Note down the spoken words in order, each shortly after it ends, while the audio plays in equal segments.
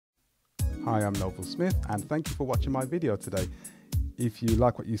Hi, I'm Noble Smith and thank you for watching my video today. If you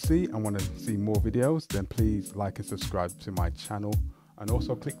like what you see and want to see more videos, then please like and subscribe to my channel, and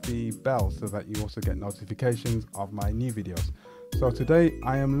also click the bell so that you also get notifications of my new videos. So today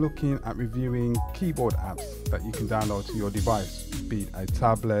I am looking at reviewing keyboard apps that you can download to your device, be it a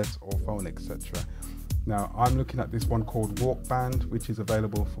tablet or phone, etc. Now I'm looking at this one called Walkband, which is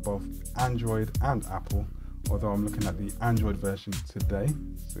available for both Android and Apple, although I'm looking at the Android version today.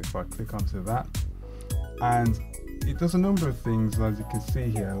 So if I click onto that, and it does a number of things, as you can see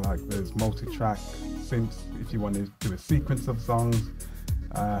here, like there's multi-track synths if you want to do a sequence of songs,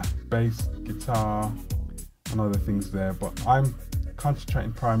 bass, guitar and other things there, but I'm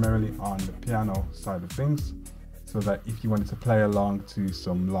concentrating primarily on the piano side of things, so that if you wanted to play along to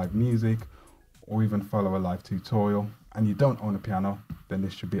some live music or even follow a live tutorial and you don't own a piano, then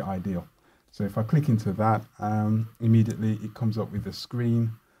this should be ideal. So if I click into that, immediately it comes up with the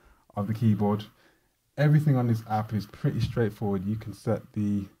screen of the keyboard. Everything on this app is pretty straightforward. You can set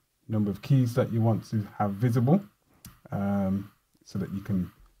the number of keys that you want to have visible, so that you can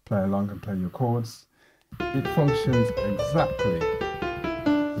play along and play your chords. It functions exactly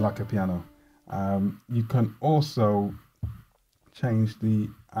like a piano. You can also change the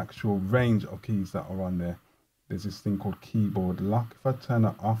actual range of keys that are on there. There's this thing called keyboard lock. If I turn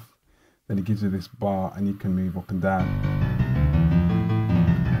it off, then it gives you this bar and you can move up and down.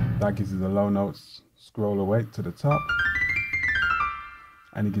 That gives you the low notes. Scroll away to the top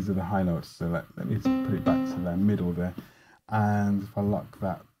and it gives you the high notes. So let me put it back to the middle there, and if I lock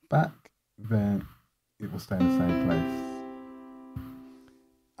that back, then it will stay in the same place.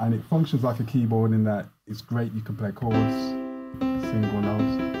 And it functions like a keyboard in that it's great. You can play chords, single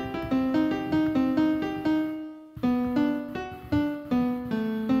notes,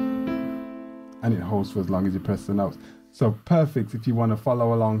 and it holds for as long as you press the notes. So perfect if you want to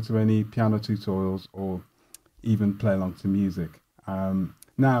follow along to any piano tutorials or even play along to music.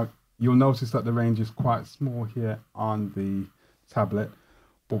 Now you'll notice that the range is quite small here on the tablet,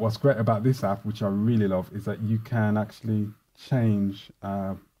 but what's great about this app, which I really love, is that you can actually change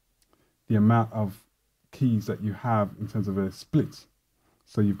the amount of keys that you have in terms of a split.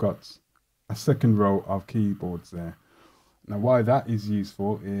 So you've got a second row of keyboards there. Now why that is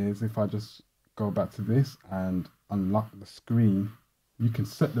useful is if I just go back to this and unlock the screen, you can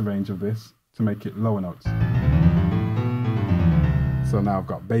set the range of this to make it lower notes. So now I've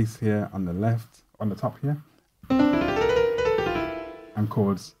got bass here on the left, on the top here, and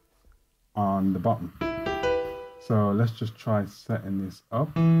chords on the bottom. So let's just try setting this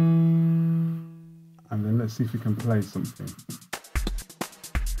up, and then let's see if we can play something.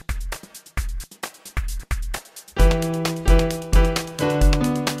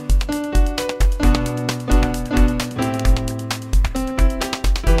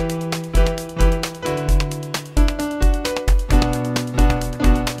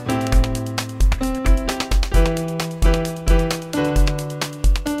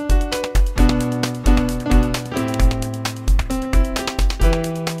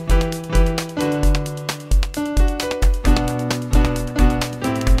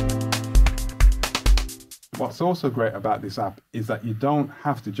 What's also great about this app is that you don't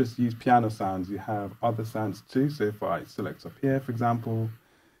have to just use piano sounds, you have other sounds too. So if I select up here, for example,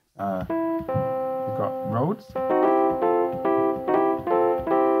 you've got Rhodes.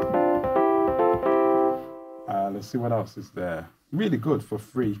 Let's see what else is there. Really good for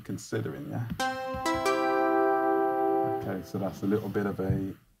free considering, yeah? Okay, so that's a little bit of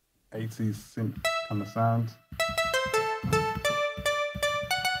a 80s synth kind of sound.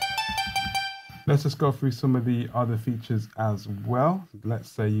 Let's just go through some of the other features as well. Let's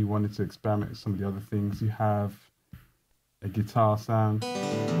say you wanted to experiment with some of the other things. You have a guitar sound. You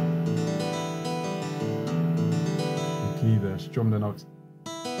can either strum the notes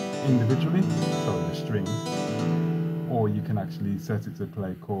individually, so the strings, or you can actually set it to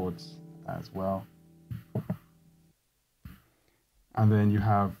play chords as well. And then you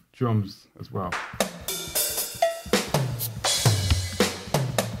have drums as well.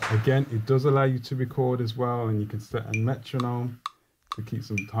 Again, it does allow you to record as well, and you can set a metronome to keep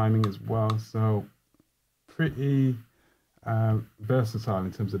some timing as well. So pretty versatile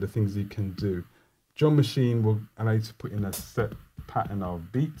in terms of the things you can do. Drum machine will allow you to put in a set pattern of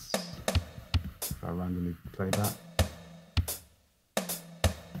beats. If I randomly play that.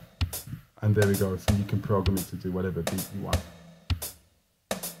 And there we go, so you can program it to do whatever beat you want.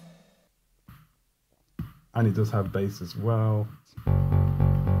 And it does have bass as well.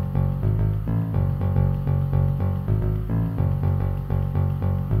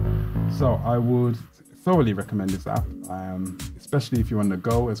 So I would thoroughly recommend this app. especially if you're on the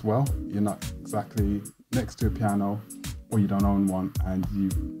go as well. You're not exactly next to a piano, or you don't own one, and you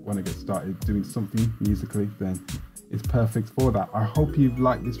want to get started doing something musically, then it's perfect for that. I hope you've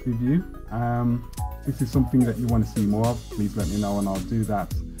liked this review. If this is something that you want to see more of, please let me know and I'll do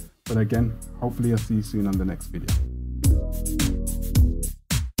that. But again, hopefully I'll see you soon on the next video.